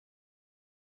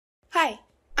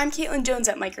I'm Caitlin Jones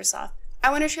at Microsoft. I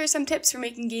want to share some tips for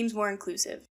making games more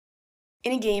inclusive.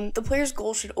 In a game, the player's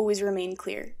goal should always remain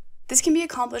clear. This can be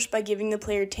accomplished by giving the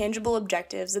player tangible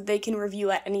objectives that they can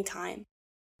review at any time.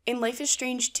 In Life is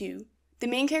Strange 2, the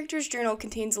main character's journal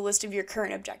contains a list of your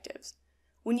current objectives.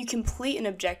 When you complete an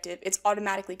objective, it's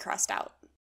automatically crossed out.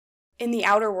 In the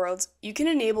Outer Worlds, you can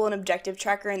enable an objective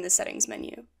tracker in the settings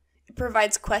menu. It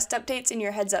provides quest updates in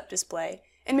your heads-up display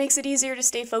and makes it easier to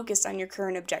stay focused on your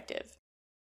current objective.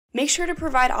 Make sure to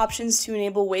provide options to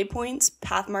enable waypoints,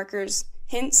 path markers,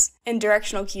 hints, and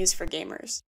directional cues for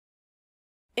gamers.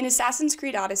 In Assassin's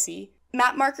Creed Odyssey,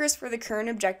 map markers for the current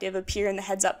objective appear in the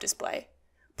heads-up display.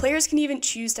 Players can even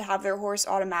choose to have their horse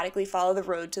automatically follow the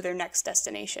road to their next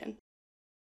destination.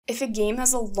 If a game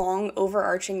has a long,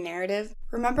 overarching narrative,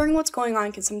 remembering what's going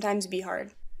on can sometimes be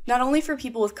hard. Not only for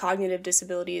people with cognitive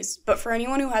disabilities, but for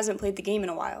anyone who hasn't played the game in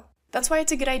a while. That's why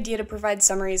it's a good idea to provide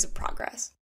summaries of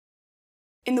progress.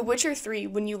 In The Witcher 3,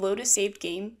 when you load a saved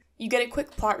game, you get a quick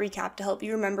plot recap to help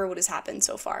you remember what has happened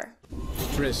so far.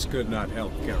 Triss could not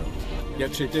help Geralt,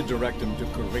 yet she did direct him to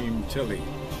Kareem Tilly,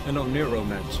 an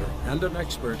Oniromancer and an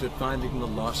expert at finding the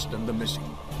lost and the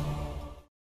missing.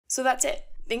 So that's it.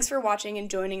 Thanks for watching and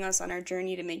joining us on our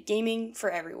journey to make gaming for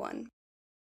everyone.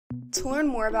 To learn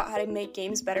more about how to make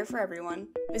games better for everyone,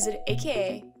 visit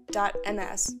aka.ms/xga.